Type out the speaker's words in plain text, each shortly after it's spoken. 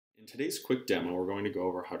today's quick demo, we're going to go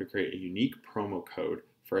over how to create a unique promo code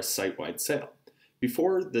for a site-wide sale.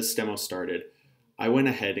 Before this demo started, I went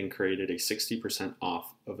ahead and created a 60%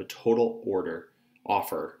 off of a total order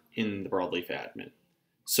offer in the Broadleaf admin.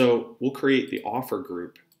 So we'll create the offer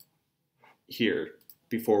group here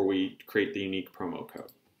before we create the unique promo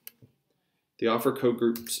code. The offer code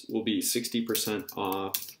groups will be 60%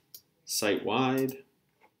 off site-wide.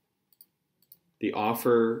 The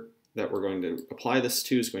offer that we're going to apply this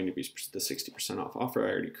to is going to be the 60% off offer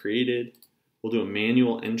I already created. We'll do a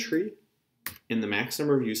manual entry, and the max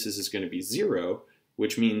number of uses is going to be 0,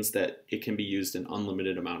 which means that it can be used an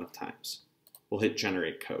unlimited amount of times. We'll hit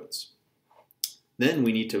generate codes. Then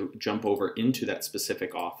we need to jump over into that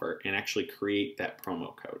specific offer and actually create that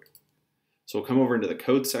promo code. So we'll come over into the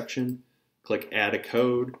code section, click add a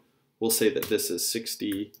code. We'll say that this is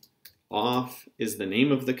 60 off is the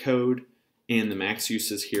name of the code, and the max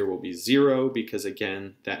uses here will be 0 because,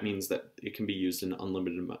 again, that means that it can be used an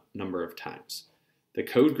unlimited number of times. The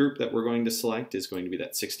code group that we're going to select is going to be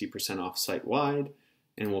that 60% off site-wide,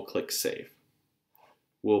 and we'll click Save.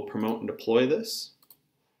 We'll promote and deploy this,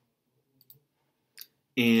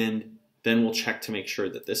 and then we'll check to make sure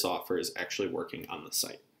that this offer is actually working on the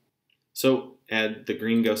site. So add the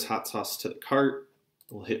Green Ghost hot sauce to the cart.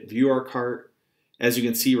 We'll hit View Our Cart. As you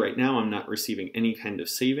can see right now, I'm not receiving any kind of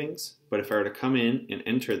savings, but if I were to come in and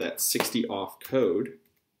enter that 60 off code,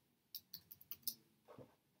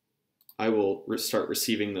 I will start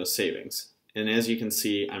receiving those savings. And as you can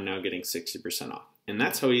see, I'm now getting 60% off. And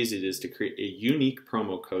that's how easy it is to create a unique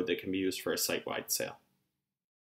promo code that can be used for a site-wide sale.